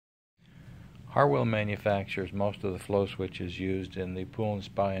Harwil manufactures most of the flow switches used in the pool and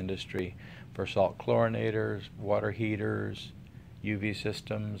spa industry for salt chlorinators, water heaters, UV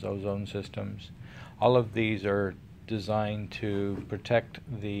systems, ozone systems. All of these are designed to protect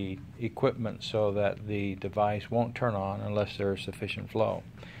the equipment so that the device won't turn on unless there is sufficient flow.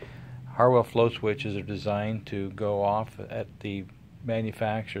 Harwil flow switches are designed to go off at the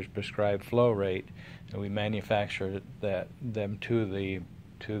manufacturer's prescribed flow rate, and we manufacture them to the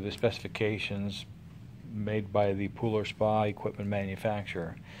specifications made by the pool or spa equipment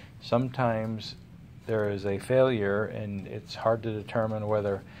manufacturer. Sometimes there is a failure and it's hard to determine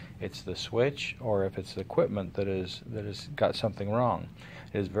whether it's the switch or if it's the equipment that has got something wrong.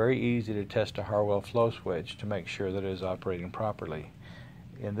 It is very easy to test a Harwil flow switch to make sure that it is operating properly.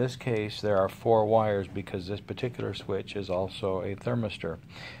 In this case, there are 4 wires because this particular switch is also a thermistor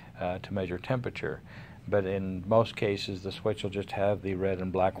to measure temperature. But in most cases, the switch will just have the red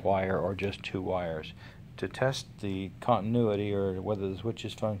and black wire or just 2 wires. To test the continuity or whether the switch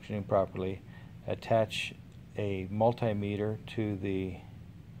is functioning properly, attach a multimeter to the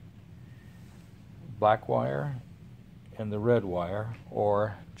black wire and the red wire,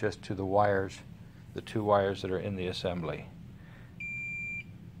 or just to the wires, the 2 wires that are in the assembly.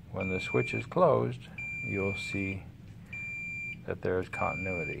 When the switch is closed, you'll see that there is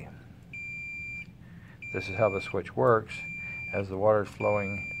continuity. This is how the switch works. As the water is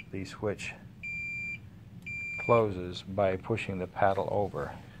flowing, the switch closes by pushing the paddle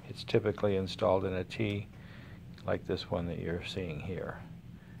over. It's typically installed in a T like this one that you're seeing here,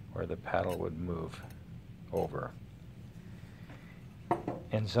 where the paddle would move over.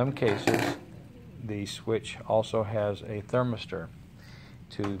 In some cases, the switch also has a thermistor.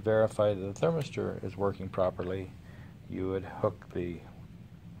 To verify that the thermistor is working properly, you would hook the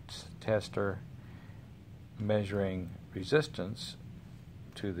tester measuring resistance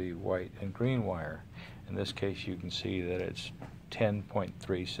to the white and green wire. In this case, you can see that it's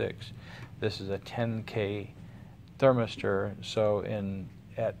 10.36. This is a 10K thermistor, so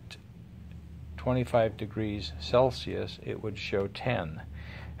at 25 degrees Celsius it would show 10,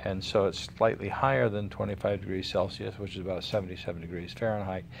 and so it's slightly higher than 25 degrees Celsius, which is about 77 degrees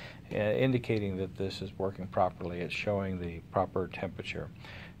Fahrenheit, indicating that this is working properly. It's showing the proper temperature.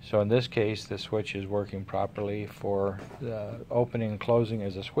 So in this case, the switch is working properly for opening and closing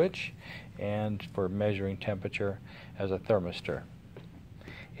as a switch, and for measuring temperature as a thermistor.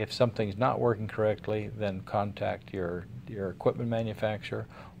 If something's not working correctly, then contact your equipment manufacturer,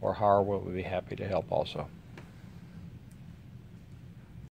 or Harwil will be happy to help also.